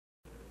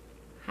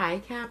Hi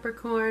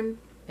Capricorn,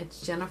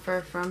 it's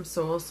Jennifer from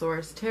Soul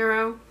Source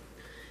Tarot,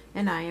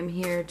 and I am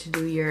here to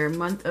do your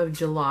month of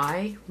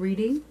July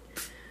reading.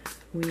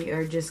 We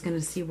are just going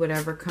to see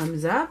whatever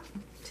comes up.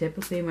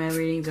 Typically my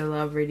readings are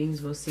love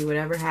readings. We'll see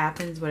whatever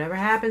happens. Whatever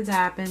happens,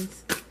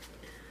 happens.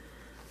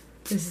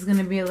 This is going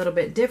to be a little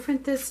bit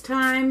different this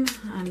time.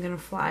 I'm going to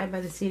fly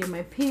by the seat of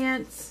my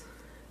pants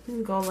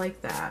and go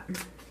like that.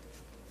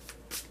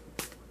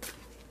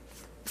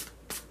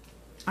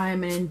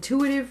 I'm an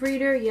intuitive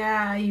reader.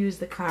 Yeah, I use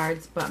the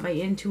cards, but my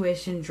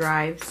intuition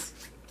drives.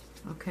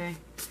 Okay.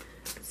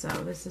 So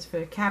this is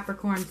for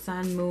Capricorn,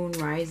 Sun, Moon,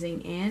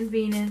 Rising, and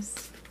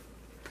Venus.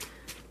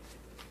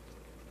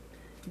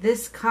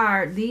 These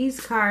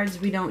cards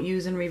we don't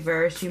use in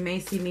reverse. You may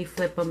see me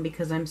flip them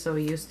because I'm so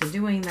used to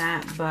doing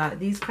that, but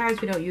these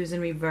cards we don't use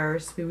in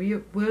reverse. We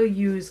will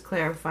use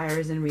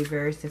clarifiers in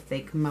reverse if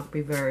they come up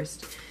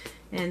reversed.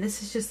 And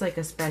this is just like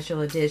a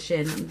special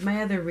edition.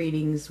 My other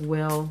readings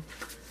will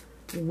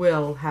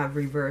have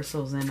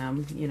reversals in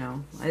them, you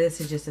know. This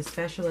is just a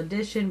special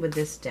edition with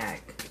this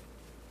deck.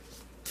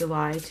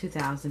 July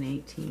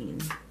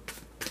 2018.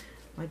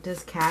 What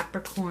does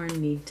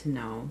Capricorn need to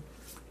know?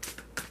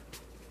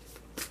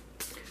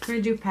 We're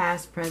going to do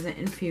past, present,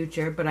 and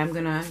future, but I'm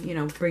going to, you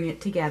know, bring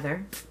it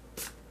together.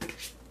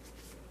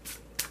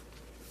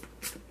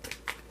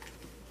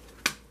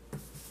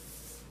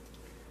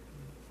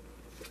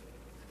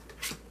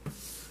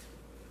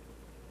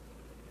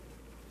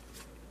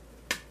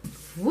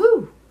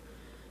 Woo!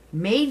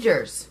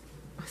 Majors.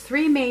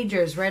 3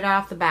 majors right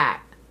off the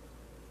bat.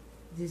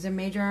 These are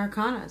major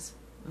arcanas.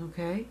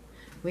 Okay?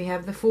 We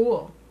have the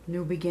Fool,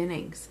 new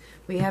beginnings.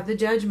 We have the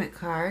Judgment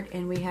card,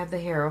 and we have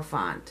the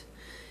Hierophant.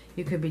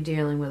 You could be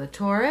dealing with a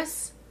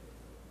Taurus.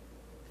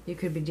 You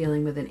could be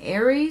dealing with an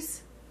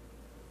Aries.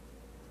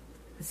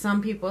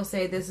 Some people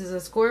say this is a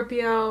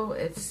Scorpio.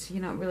 It's,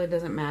 you know, it really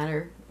doesn't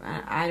matter.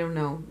 I don't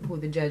know who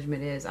the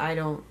Judgment is. I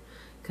don't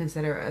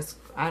consider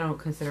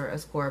a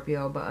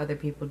Scorpio, but other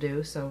people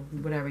do. So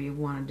whatever you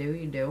want to do,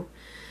 you do.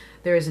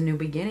 There is a new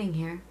beginning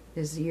here.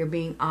 You're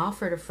being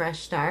offered a fresh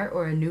start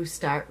or a new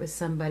start with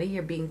somebody.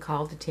 You're being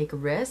called to take a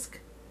risk.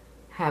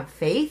 Have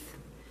faith.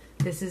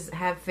 This is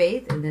have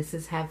faith, and this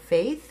is have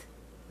faith.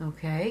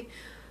 Okay?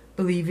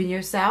 Believe in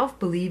yourself.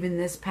 Believe in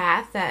this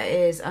path that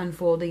is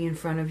unfolding in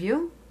front of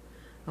you.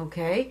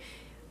 Okay?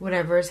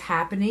 Whatever is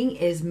happening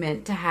is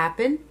meant to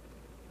happen.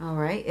 All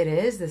right? It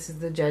is. This is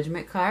the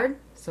Judgment card.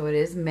 So it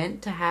is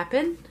meant to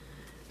happen.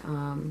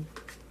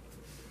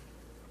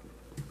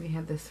 We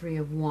have the 3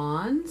 of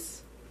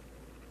Wands.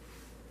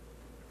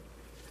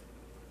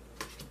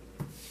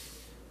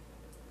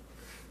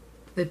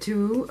 The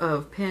 2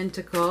 of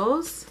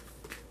Pentacles.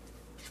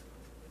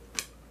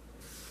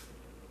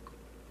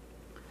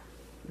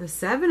 The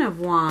 7 of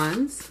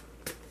Wands.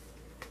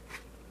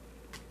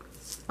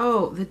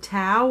 Oh, the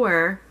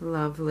Tower.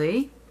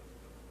 Lovely.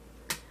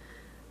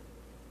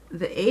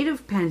 The 8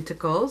 of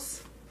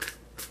Pentacles.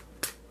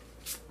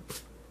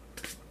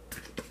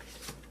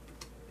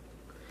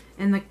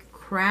 And the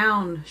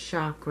Crown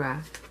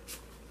Chakra.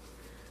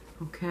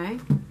 Okay.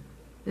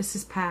 This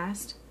is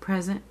past,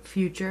 present,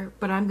 future,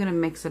 but I'm going to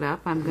mix it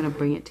up. I'm going to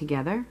bring it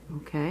together.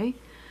 Okay.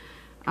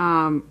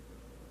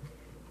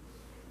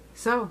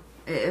 So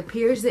it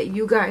appears that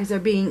you guys are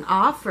being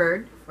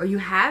offered, or you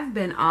have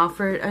been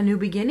offered, a new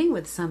beginning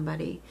with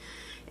somebody.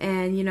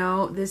 And, you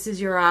know, this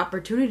is your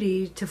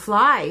opportunity to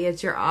fly.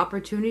 It's your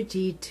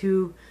opportunity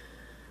to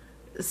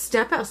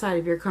step outside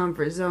of your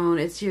comfort zone.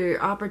 It's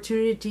your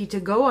opportunity to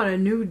go on a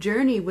new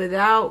journey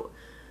without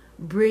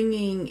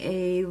bringing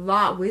a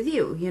lot with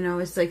you. You know,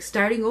 it's like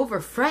starting over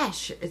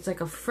fresh. It's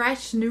like a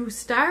fresh new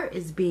start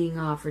is being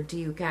offered to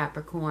you,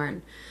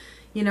 Capricorn.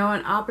 You know,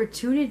 an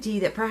opportunity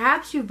that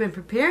perhaps you've been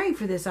preparing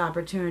for this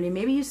opportunity.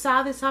 Maybe you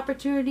saw this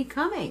opportunity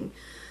coming.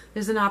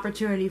 There's an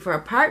opportunity for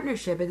a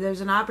partnership. There's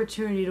an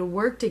opportunity to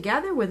work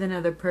together with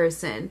another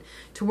person,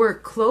 to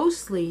work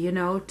closely, you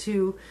know,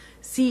 to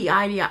see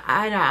eye to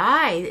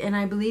eye. And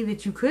I believe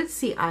that you could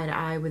see eye to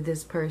eye with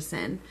this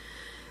person.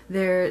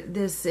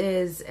 This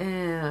is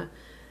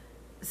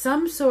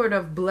some sort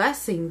of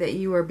blessing that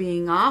you are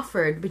being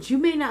offered, but you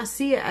may not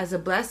see it as a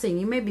blessing.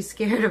 You may be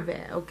scared of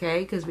it, okay?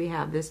 Because we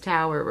have this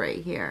Tower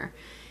right here.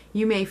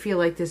 You may feel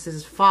like this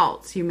is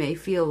false. You may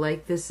feel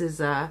like this is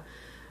a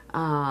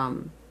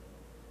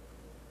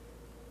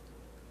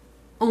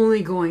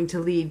only going to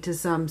lead to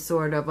some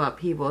sort of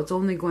upheaval. It's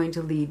only going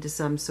to lead to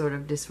some sort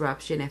of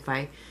disruption if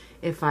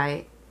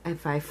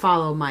I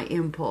follow my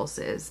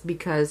impulses,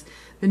 because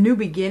the new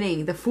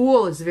beginning, the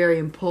Fool is very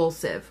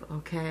impulsive,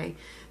 okay?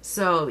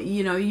 So,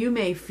 you know, you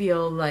may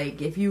feel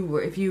like if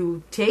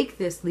you take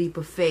this leap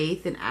of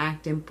faith and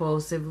act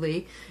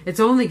impulsively, it's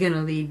only going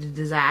to lead to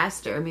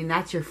disaster. I mean,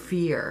 that's your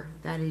fear.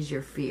 That is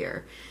your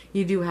fear.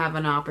 You do have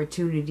an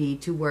opportunity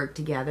to work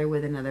together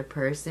with another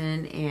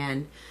person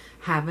and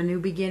have a new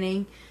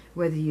beginning.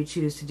 Whether you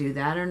choose to do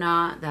that or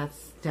not,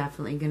 that's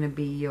definitely going to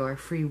be your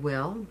free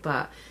will,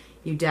 but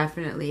you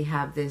definitely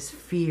have this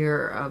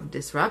fear of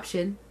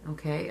disruption.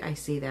 Okay, I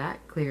see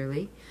that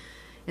clearly.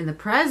 In the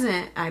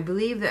present, I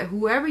believe that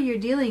whoever you're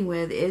dealing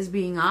with is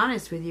being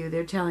honest with you.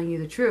 They're telling you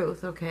the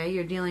truth, okay?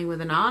 You're dealing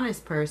with an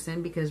honest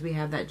person because we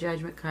have that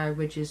Judgment card,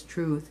 which is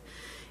truth.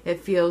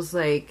 It feels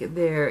like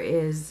there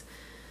is,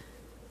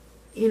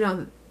 you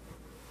know,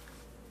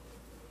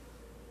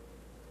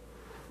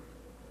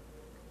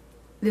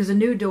 there's a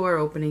new door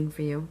opening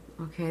for you,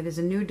 okay? There's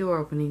a new door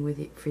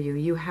opening for you.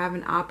 You have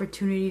an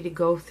opportunity to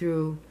go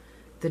through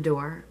the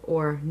door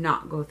or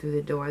not go through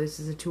the door. This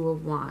is a Two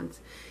of Wands.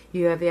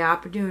 You have the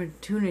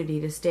opportunity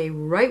to stay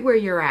right where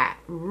you're at,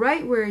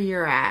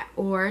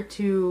 or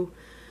to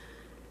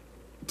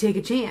take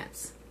a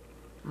chance.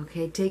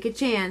 Okay, take a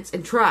chance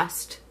and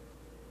trust.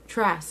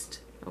 Trust,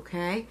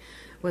 okay?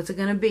 What's it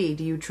going to be?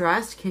 Do you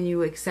trust? Can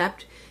you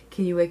accept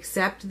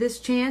this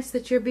chance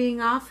that you're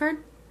being offered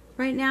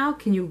right now?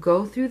 Can you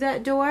go through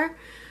that door?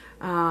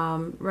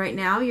 Right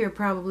now, you're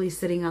probably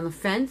sitting on the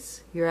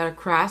fence. You're at a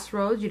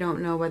crossroads. You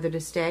don't know whether to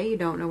stay. You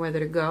don't know whether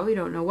to go. You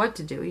don't know what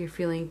to do. You're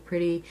feeling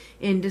pretty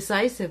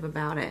indecisive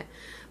about it.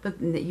 But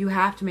you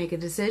have to make a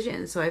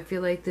decision. So I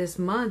feel like this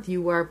month,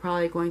 you are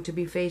probably going to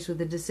be faced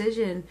with a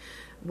decision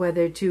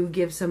whether to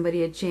give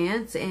somebody a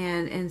chance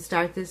and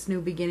start this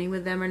new beginning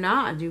with them or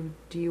not. Do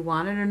you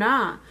want it or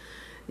not?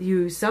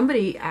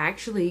 Somebody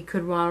actually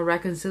could want a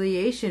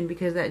reconciliation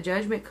because that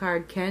Judgment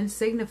card can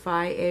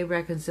signify a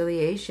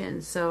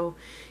reconciliation. So,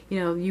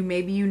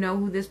 maybe you know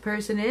who this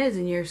person is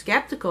and you're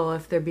skeptical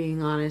if they're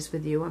being honest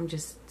with you. I'm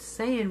just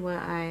saying what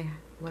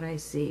I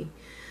see.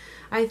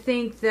 I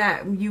think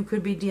that you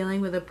could be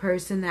dealing with a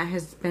person that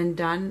has been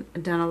done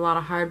a lot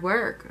of hard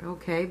work,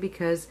 okay?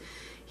 Because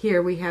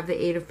here we have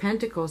the Eight of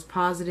Pentacles,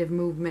 positive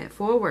movement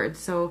forward.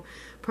 So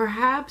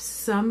perhaps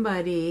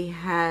somebody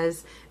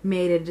has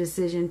made a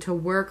decision to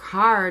work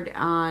hard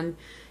on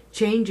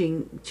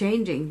changing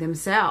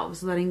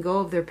themselves, letting go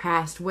of their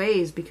past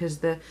ways, because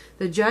the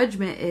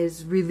Judgment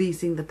is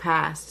releasing the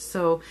past.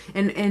 So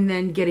and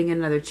then getting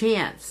another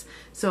chance.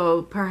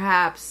 So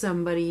perhaps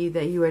somebody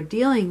that you are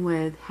dealing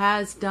with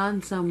has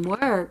done some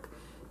work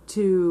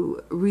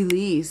to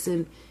release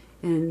and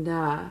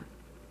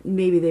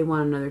maybe they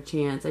want another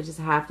chance. I just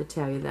have to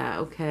tell you that,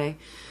 okay?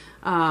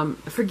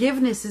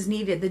 Forgiveness is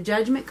needed. The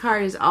Judgment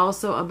card is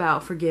also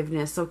about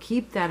forgiveness, so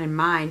keep that in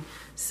mind.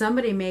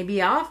 Somebody may be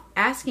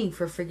asking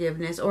for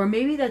forgiveness, or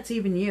maybe that's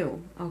even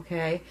you,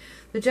 okay?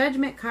 The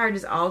Judgment card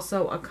is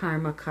also a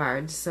karma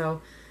card,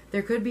 so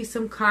there could be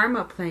some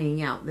karma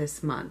playing out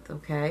this month,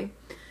 okay?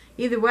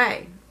 Either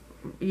way,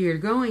 you're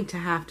going to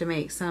have to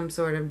make some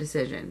sort of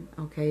decision,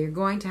 okay? You're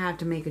going to have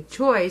to make a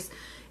choice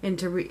in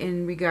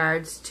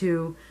regards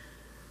to,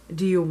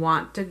 do you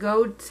want to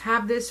go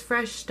have this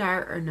fresh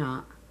start or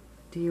not?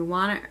 Do you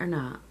want it or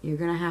not? You're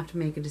going to have to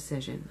make a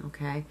decision,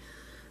 okay?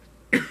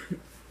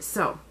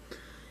 So,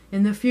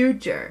 in the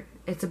future,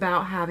 it's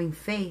about having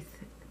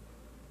faith.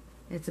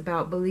 It's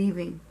about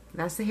believing.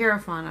 That's the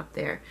Hierophant up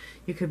there.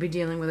 You could be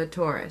dealing with a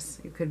Taurus.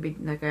 You could be,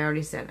 like I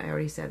already said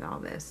all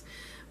this.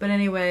 But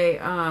anyway,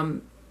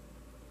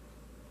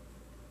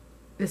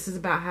 this is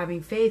about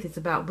having faith. It's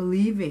about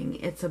believing.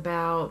 It's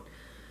about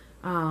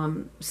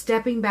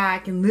stepping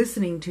back and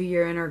listening to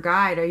your inner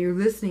guide. Are you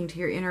listening to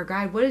your inner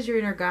guide? What is your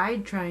inner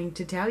guide trying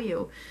to tell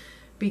you?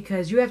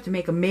 Because you have to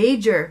make a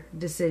major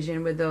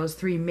decision with those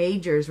three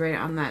majors right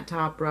on that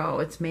top row.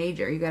 It's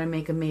major. You got to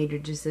make a major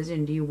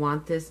decision. Do you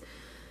want this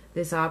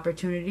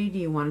opportunity? Do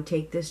you want to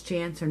take this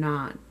chance or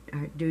not?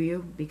 Do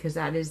you? Because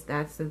that's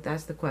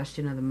the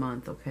question of the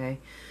month, okay?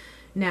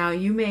 Now,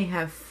 you may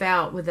have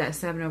felt with that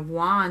Seven of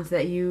Wands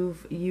that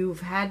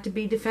you've had to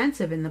be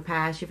defensive in the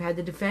past. You've had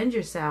to defend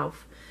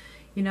yourself.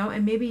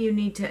 And maybe you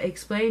need to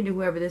explain to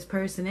whoever this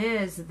person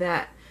is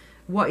that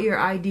what your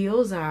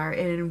ideals are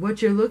and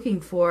what you're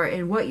looking for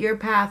and what your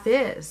path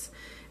is,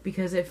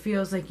 because it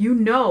feels like you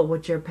know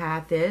what your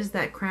path is.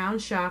 That crown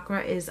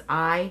chakra is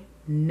I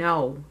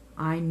know.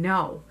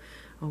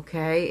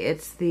 Okay,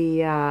 it's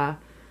the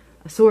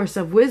source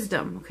of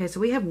wisdom. Okay, so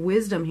we have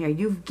wisdom here.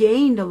 You've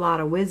gained a lot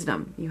of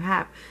wisdom. You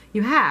have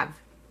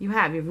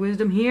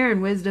wisdom here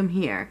and wisdom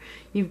here.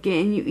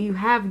 You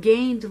have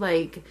gained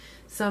like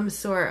some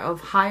sort of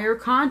higher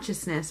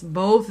consciousness,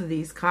 both of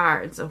these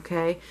cards,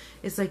 okay?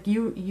 It's like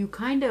you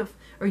kind of,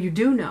 or you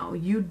do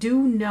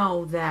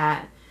know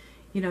that,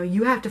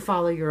 you have to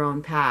follow your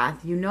own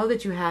path. You know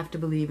that you have to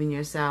believe in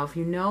yourself.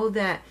 You know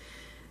that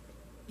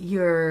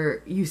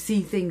you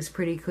see things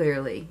pretty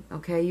clearly,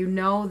 okay? You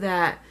know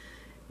that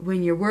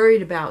when you're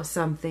worried about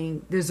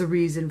something, there's a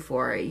reason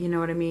for it. You know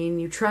what I mean?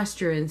 You trust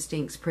your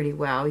instincts pretty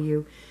well.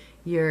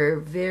 You're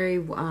very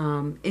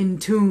in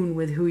tune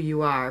with who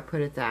you are, put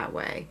it that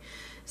way.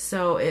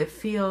 So it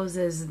feels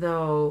as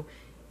though,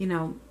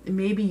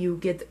 maybe you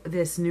get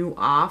this new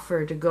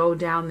offer to go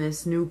down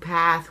this new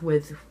path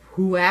with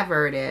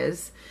whoever it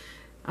is,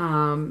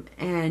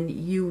 and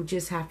you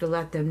just have to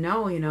let them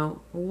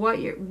know, where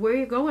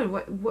you're going,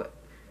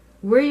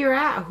 where you're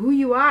at, who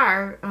you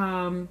are,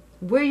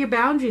 where your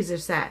boundaries are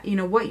set.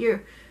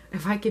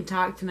 If I can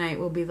talk tonight,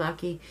 we'll be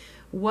lucky.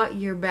 What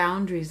your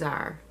boundaries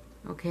are.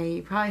 Okay,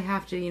 you probably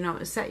have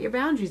to, set your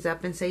boundaries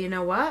up and say, you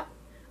know what?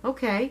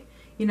 Okay,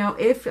 You know,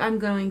 if I'm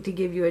going to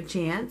give you a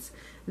chance,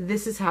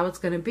 this is how it's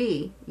going to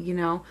be. You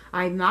know,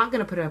 I'm not going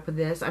to put up with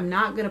this. I'm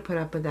not going to put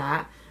up with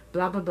that.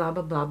 Blah, blah, blah,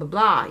 blah, blah, blah,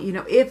 blah. You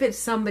know, if it's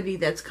somebody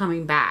that's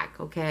coming back,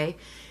 okay?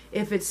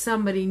 If it's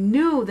somebody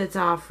new that's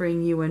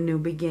offering you a new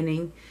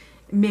beginning,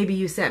 maybe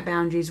you set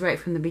boundaries right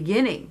from the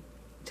beginning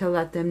to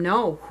let them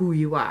know who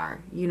you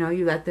are. You know,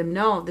 you let them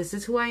know, this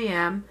is who I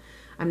am.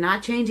 I'm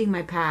not changing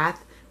my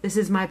path. This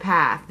is my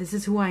path. This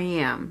is who I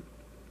am.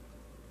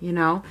 You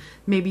know,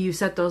 maybe you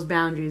set those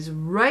boundaries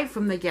right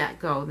from the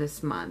get-go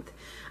this month.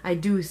 I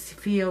do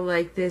feel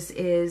like this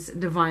is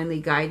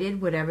divinely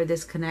guided, whatever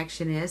this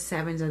connection is.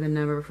 7s are the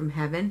number from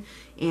heaven,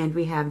 and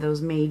we have those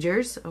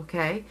majors,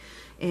 okay?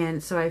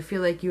 And so I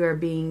feel like you are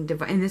being,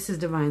 and this is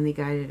divinely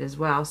guided as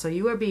well. So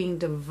you are being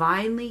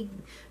divinely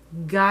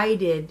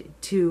guided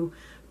to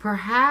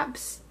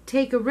perhaps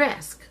take a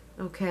risk,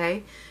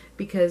 okay?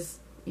 Because,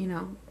 you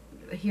know,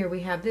 here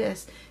we have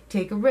this.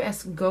 Take a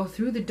risk. Go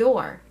through the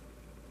door,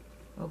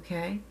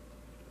 okay?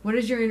 What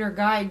is your inner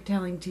guide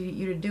telling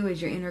you to do?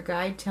 Is your inner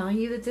guide telling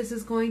you that this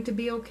is going to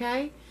be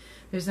okay?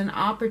 There's an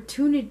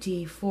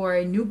opportunity for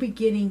a new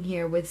beginning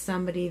here with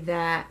somebody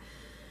that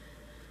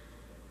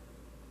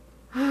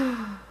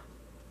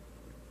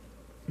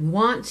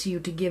wants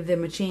you to give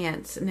them a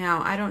chance.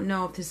 Now, I don't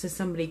know if this is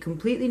somebody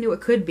completely new.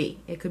 It could be.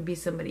 It could be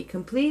somebody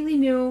completely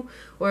new,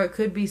 or it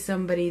could be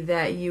somebody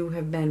that you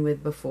have been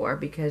with before,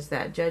 because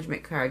that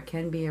Judgment card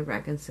can be a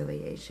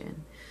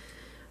reconciliation.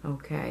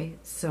 Okay,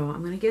 so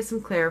I'm going to get some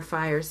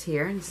clarifiers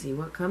here and see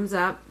what comes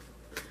up.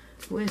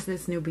 Who is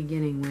this new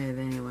beginning with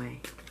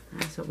anyway?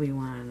 That's what we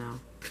want to know.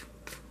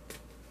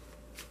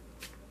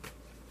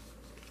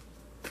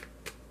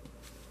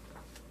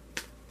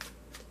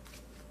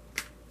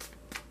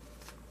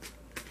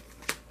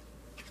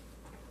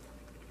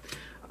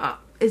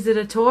 Is it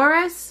a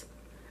Taurus?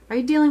 Are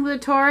you dealing with a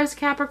Taurus,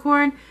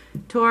 Capricorn?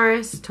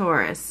 Taurus,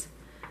 Taurus.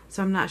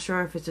 So I'm not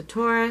sure if it's a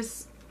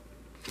Taurus.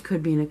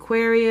 Could be an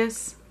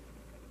Aquarius.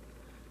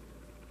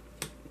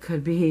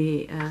 Could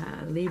be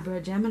Libra,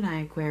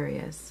 Gemini,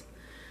 Aquarius.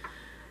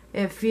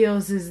 It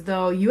feels as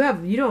though you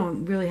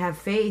don't really have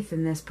faith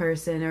in this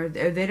person, or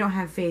they don't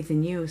have faith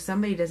in you.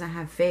 Somebody doesn't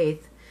have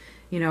faith,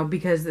 you know,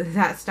 because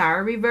that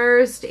star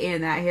reversed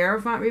and that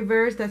Hierophant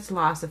reversed, that's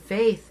loss of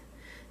faith.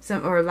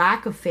 Or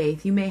lack of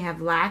faith. You may have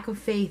lack of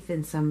faith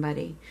in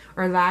somebody,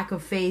 or lack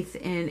of faith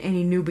in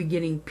any new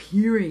beginning,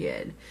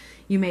 period.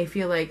 You may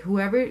feel like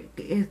whoever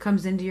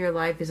comes into your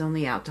life is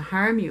only out to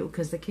harm you,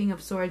 because the King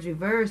of Swords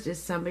reversed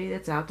is somebody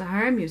that's out to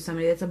harm you,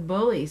 somebody that's a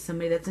bully,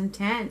 somebody that's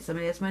intense,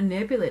 somebody that's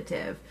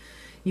manipulative.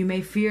 You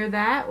may fear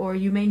that, or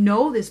you may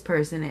know this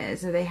person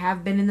is, or they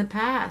have been in the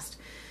past.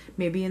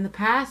 Maybe in the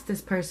past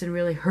this person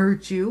really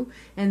hurt you,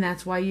 and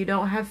that's why you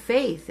don't have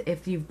faith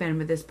if you've been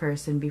with this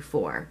person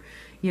before.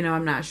 You know,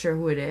 I'm not sure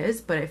who it is,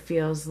 but it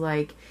feels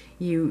like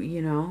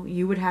you know,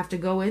 you would have to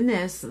go in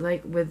this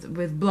like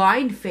with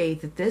blind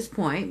faith at this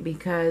point,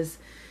 because,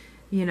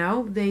 you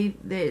know,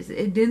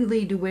 it didn't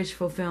lead to wish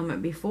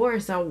fulfillment before,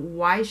 so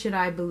why should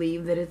I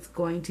believe that it's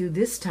going to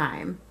this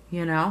time,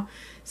 you know?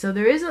 So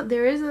there is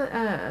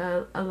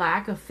a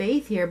lack of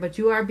faith here, but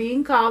you are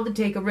being called to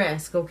take a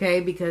risk, okay?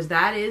 Because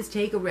that is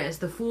take a risk.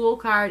 The Fool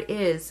card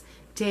is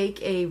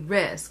take a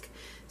risk.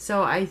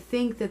 So I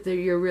think that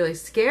you're really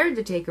scared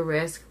to take a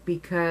risk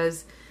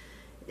because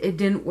it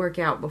didn't work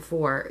out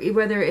before.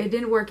 Whether it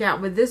didn't work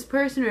out with this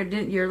person, or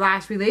your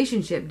last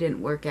relationship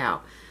didn't work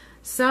out.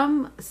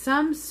 Some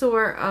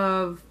sort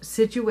of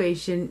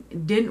situation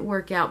didn't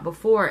work out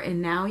before,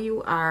 and now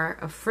you are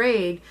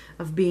afraid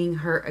of being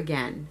hurt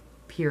again.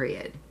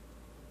 Period.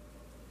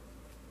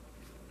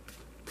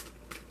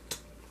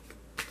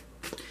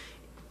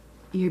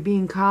 You're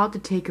being called to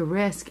take a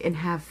risk and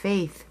have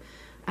faith.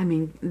 I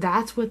mean,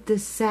 that's what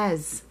this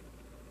says.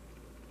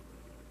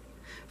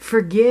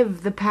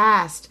 Forgive the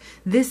past.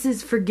 This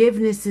is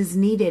forgiveness is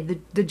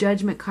needed. The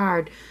Judgment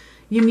card.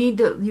 You need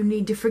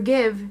to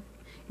forgive.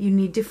 You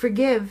need to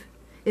forgive.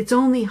 It's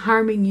only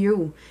harming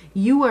you.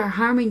 You are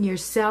harming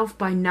yourself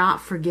by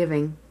not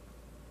forgiving.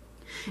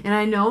 And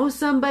I know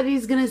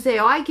somebody's going to say,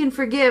 oh, I can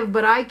forgive,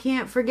 but I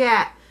can't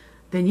forget.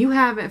 Then you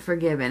haven't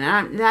forgiven.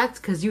 And that's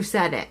because you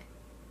said it.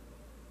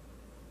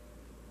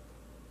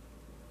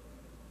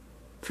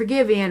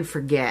 Forgive and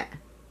forget.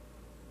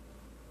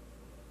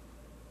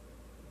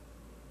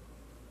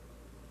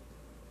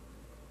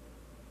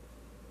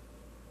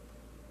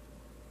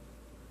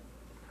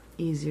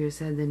 Easier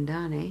said than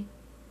done, eh?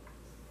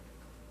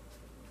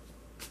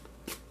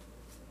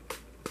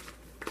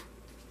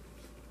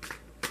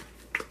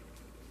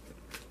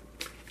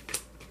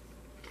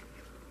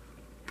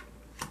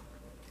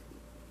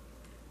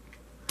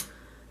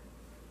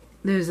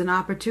 There's an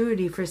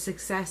opportunity for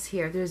success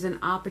here. There's an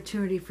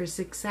opportunity for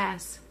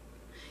success.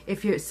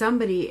 If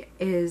somebody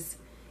in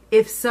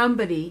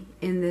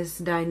this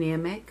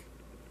dynamic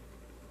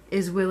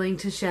is willing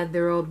to shed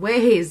their old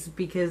ways,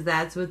 because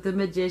that's what the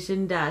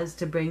Magician does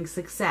to bring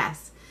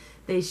success.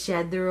 They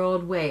shed their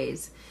old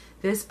ways.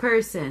 This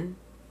person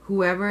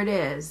whoever it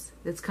is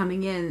that's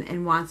coming in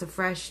and wants a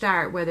fresh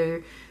start,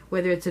 whether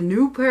it's a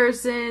new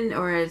person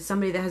or it's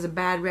somebody that has a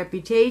bad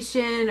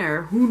reputation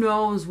or who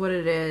knows what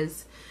it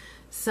is,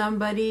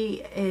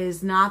 somebody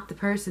is not the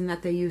person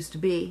that they used to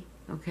be,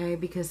 okay?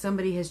 Because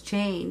somebody has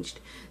changed.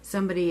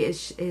 Somebody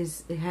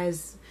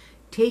has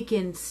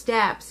taken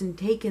steps and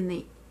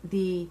taken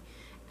the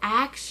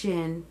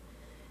action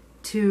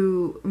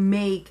to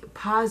make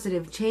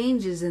positive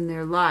changes in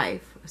their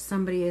life.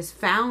 Somebody has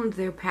found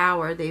their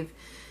power. They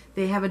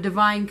have a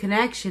divine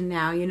connection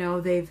now. You know,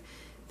 they've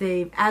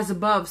as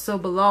above, so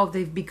below.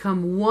 They've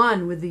become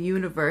one with the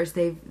universe.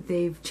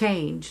 They've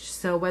changed.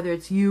 So whether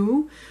it's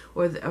you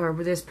or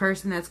this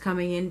person that's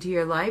coming into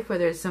your life,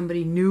 whether it's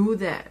somebody new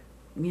that,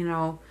 you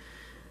know,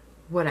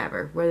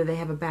 whatever, whether they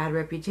have a bad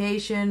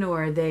reputation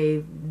or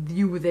they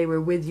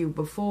were with you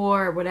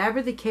before,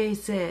 whatever the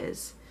case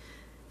is,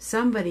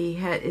 somebody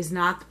is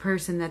not the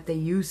person that they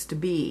used to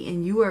be,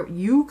 and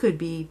you could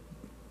be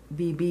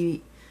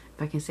if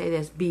I can say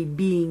this, be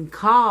being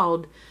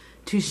called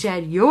to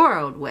shed your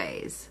old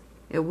ways.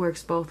 It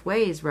works both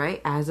ways,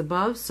 right? As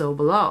above, so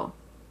below.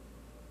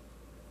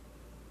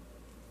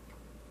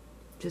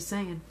 Just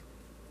saying.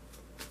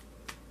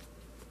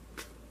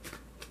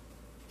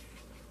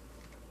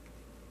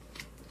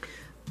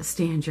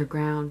 Stand your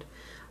ground.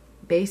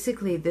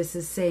 Basically, this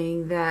is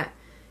saying that,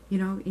 you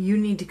know, you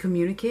need to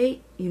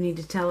communicate. You need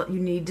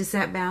to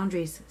set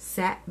boundaries.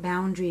 Set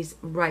boundaries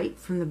right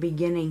from the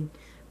beginning.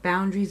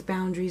 Boundaries,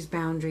 boundaries,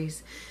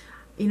 boundaries.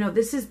 You know,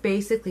 this is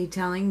basically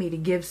telling me to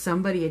give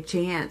somebody a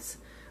chance,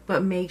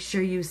 but make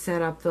sure you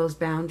set up those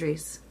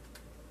boundaries.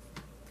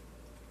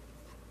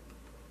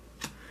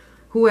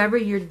 Whoever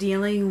you're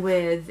dealing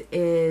with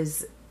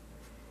is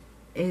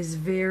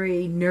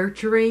very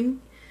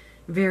nurturing,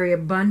 very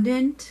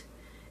abundant,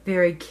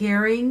 very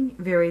caring,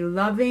 very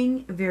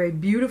loving, very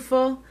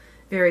beautiful,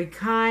 very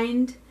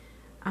kind.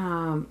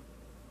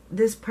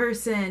 This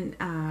person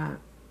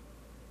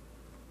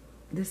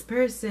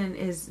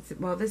is,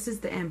 well, this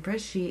is the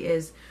Empress. She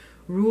is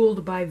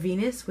ruled by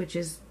Venus, which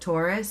is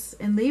Taurus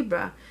and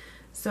Libra.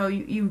 So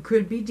you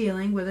could be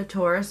dealing with a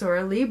Taurus or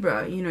a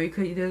Libra. You know,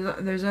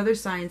 there's other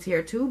signs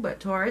here too, but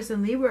Taurus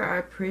and Libra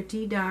are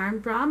pretty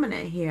darn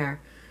prominent here.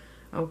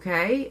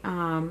 Okay?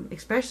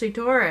 Especially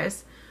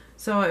Taurus.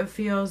 So it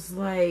feels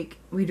like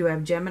we do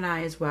have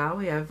Gemini as well.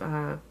 We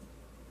have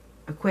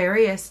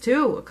Aquarius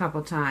too a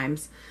couple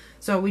times.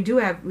 So we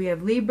have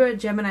Libra,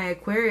 Gemini,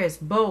 Aquarius,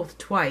 both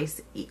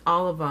twice,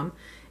 all of them.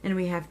 And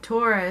we have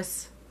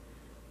Taurus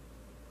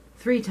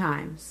 3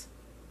 times.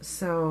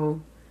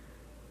 So,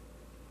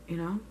 you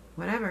know,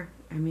 whatever.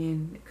 I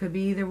mean, it could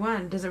be either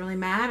one. It doesn't really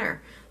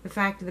matter. The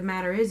fact of the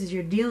matter is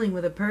you're dealing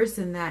with a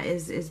person that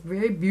is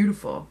very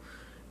beautiful.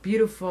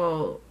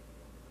 Beautiful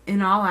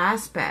in all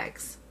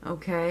aspects,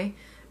 okay?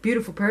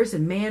 Beautiful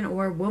person, man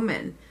or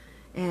woman.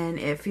 And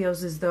it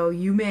feels as though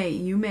you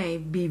may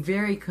be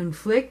very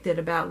conflicted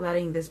about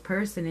letting this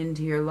person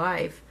into your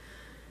life.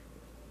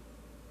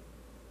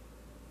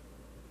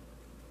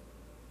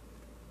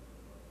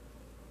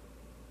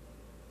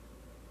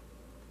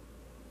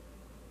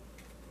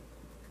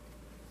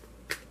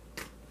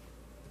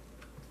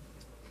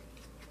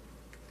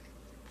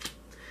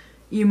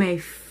 You may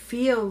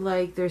feel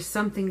like there's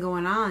something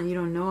going on you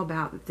don't know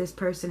about, that this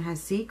person has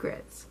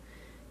secrets.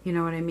 You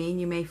know what I mean?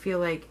 You may feel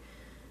like,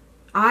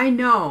 I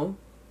know,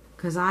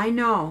 because I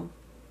know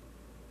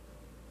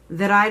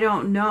that I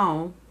don't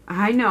know.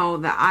 I know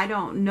that I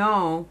don't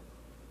know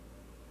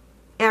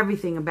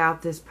everything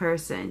about this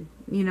person.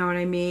 You know what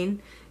I mean?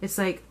 It's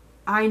like,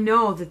 I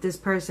know that this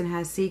person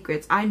has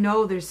secrets. I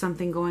know there's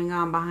something going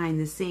on behind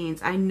the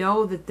scenes. I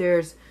know that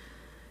there's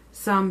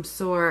some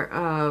sort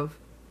of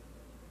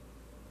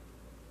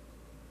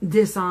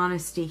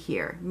dishonesty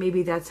here.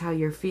 Maybe that's how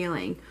you're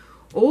feeling.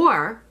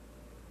 Or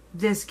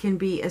this can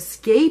be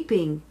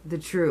escaping the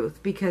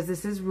truth, because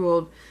this is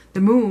ruled, the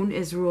moon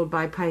is ruled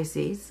by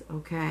Pisces,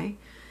 okay?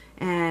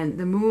 And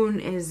the moon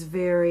is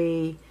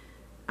very,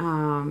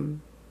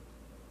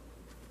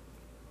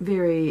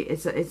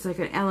 it's like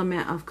an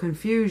element of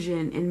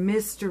confusion and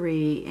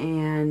mystery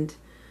and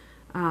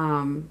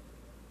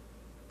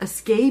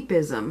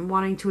escapism,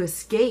 wanting to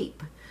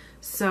escape.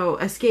 So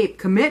escape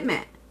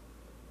commitment,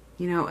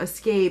 you know,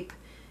 escape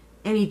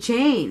any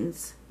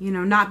chains, you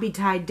know, not be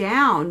tied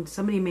down.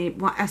 Somebody may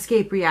want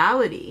escape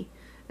reality,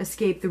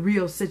 escape the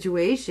real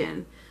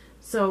situation.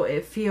 So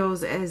it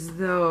feels as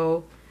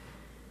though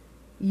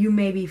you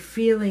may be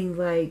feeling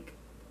like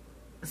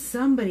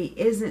somebody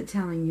isn't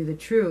telling you the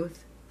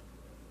truth.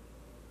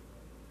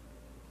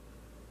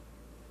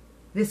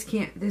 This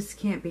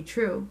can't be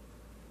true.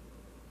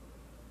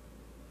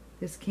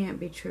 This can't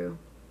be true.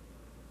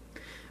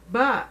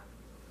 But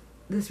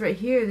this right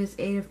here, this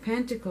 8 of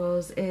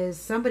Pentacles, is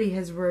somebody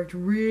has worked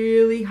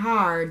really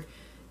hard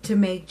to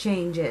make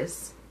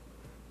changes.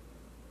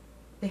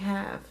 They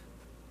have.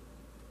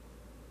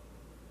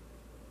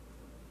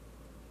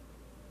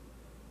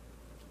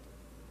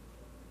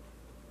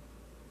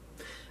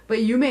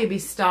 But you may be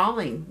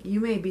stalling.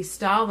 You may be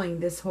stalling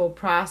this whole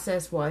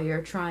process while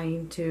you're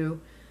trying to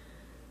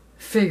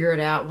figure it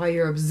out while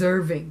you're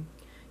observing.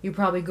 You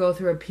probably go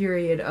through a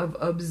period of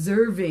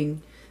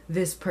observing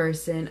this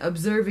person,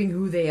 observing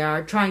who they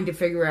are, trying to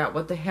figure out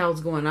what the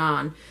hell's going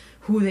on,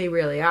 who they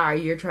really are.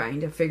 You're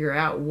trying to figure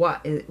out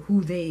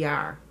who they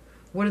are.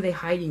 What are they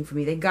hiding from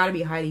me? They got to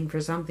be hiding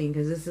for something,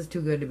 because this is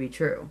too good to be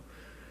true.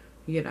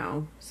 You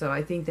know, so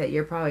I think that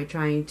you're probably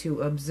trying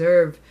to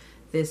observe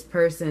this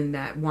person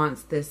that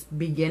wants this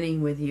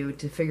beginning with you,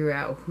 to figure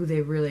out who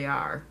they really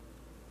are,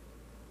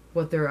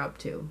 what they're up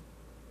to,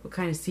 what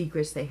kind of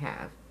secrets they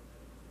have.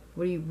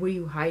 What are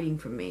you hiding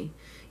from me?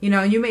 You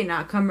know, you may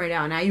not come right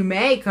out. Now, you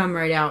may come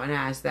right out and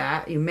ask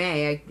that. You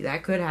may.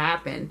 That could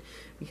happen.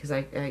 Because,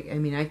 I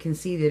mean, I can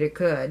see that it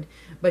could.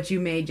 But you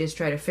may just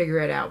try to figure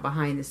it out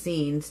behind the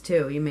scenes,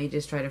 too. You may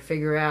just try to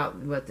figure out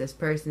what this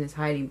person is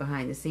hiding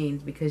behind the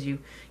scenes, because you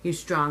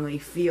strongly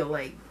feel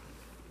like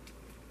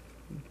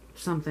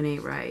something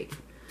ain't right.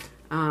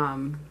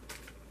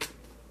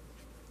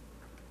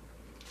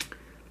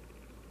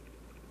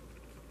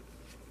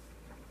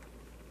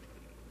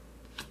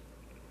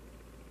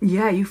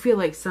 Yeah, you feel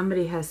like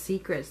somebody has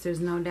secrets. There's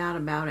no doubt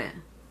about it.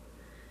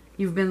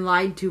 You've been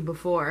lied to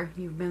before.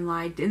 You've been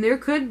lied to. And there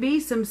could be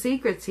some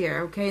secrets here,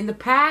 okay? In the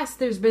past,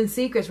 there's been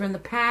secrets. We're in the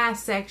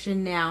past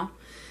section now.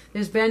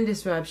 There's been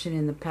disruption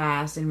in the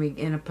past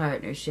in a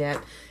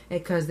partnership,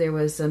 because there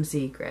was some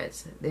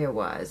secrets. There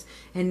was.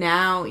 And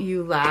now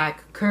you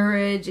lack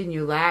courage, and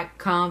you lack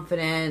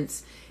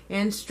confidence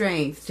and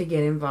strength to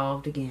get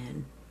involved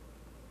again.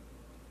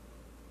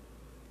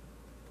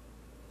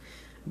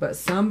 But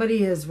somebody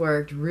has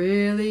worked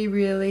really,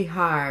 really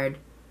hard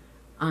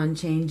on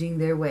changing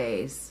their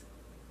ways.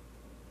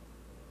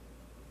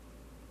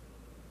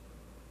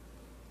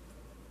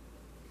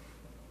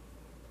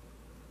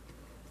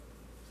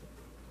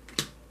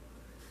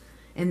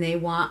 And they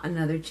want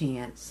another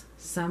chance.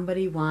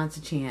 Somebody wants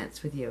a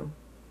chance with you.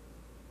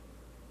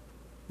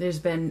 There's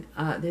been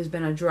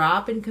a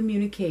drop in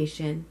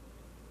communication.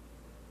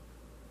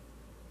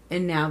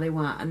 And now they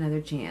want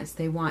another chance.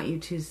 They want you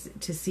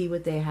to see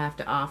what they have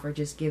to offer.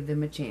 Just give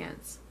them a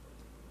chance.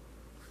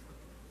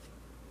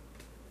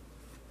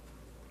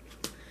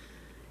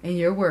 And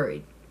you're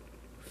worried.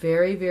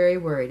 Very, very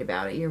worried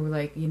about it. You're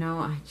like, you know,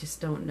 I just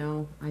don't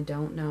know. I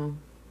don't know.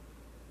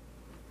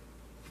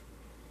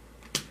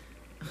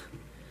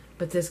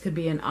 But this could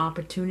be an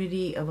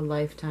opportunity of a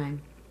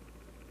lifetime.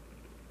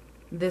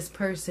 This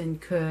person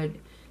could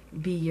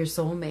be your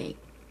soulmate.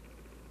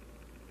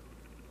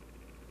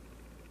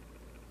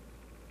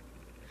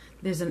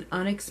 There's an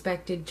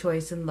unexpected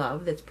choice in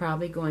love that's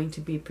probably going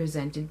to be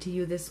presented to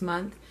you this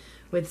month,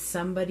 with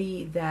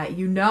somebody that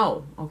you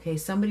know, okay?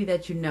 Somebody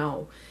that you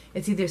know.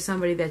 It's either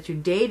somebody that you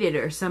dated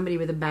or somebody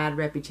with a bad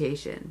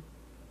reputation.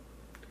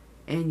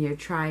 And you're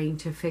trying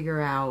to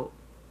figure out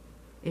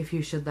if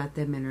you should let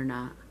them in or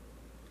not.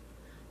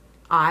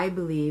 I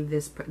believe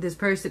this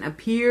person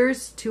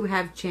appears to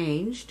have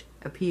changed,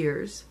 and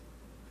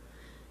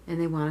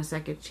they want a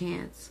second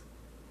chance.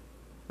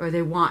 Or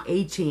they want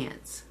a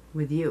chance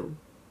with you.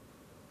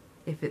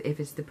 If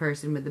it's the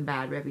person with the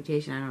bad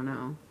reputation, I don't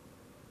know.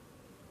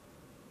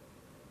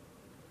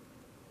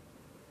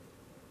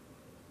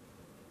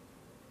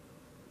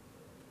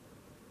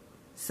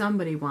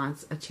 Somebody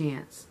wants a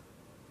chance.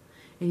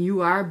 And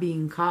you are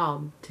being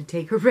called to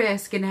take a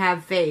risk and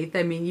have faith.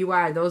 I mean, you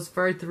are. Those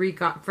first three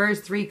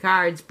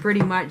cards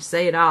pretty much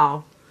say it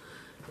all.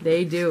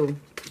 They do.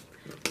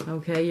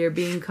 Okay, you're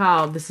being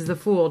called. This is the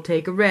Fool.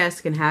 Take a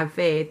risk and have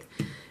faith.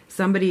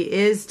 Somebody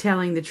is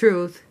telling the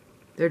truth.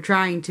 They're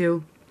trying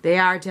to. They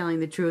are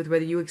telling the truth.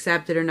 Whether you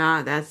accept it or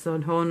not, that's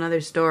a whole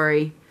nother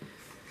story.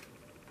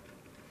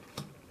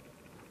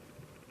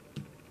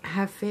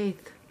 Have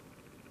faith.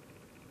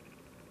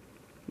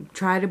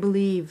 Try to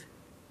believe.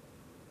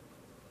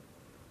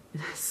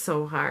 That's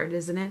so hard,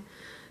 isn't it?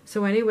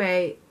 So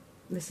anyway,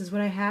 this is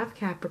what I have,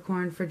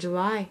 Capricorn, for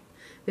July.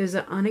 There's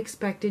an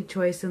unexpected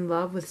choice in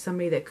love with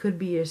somebody that could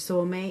be your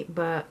soulmate,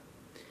 but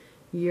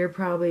you're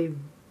probably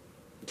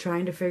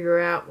trying to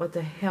figure out what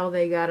the hell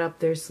they got up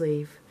their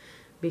sleeve,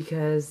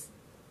 because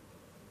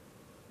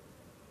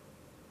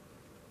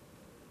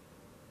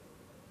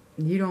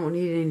you don't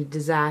need any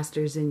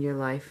disasters in your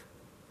life.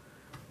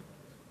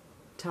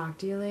 Talk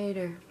to you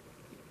later.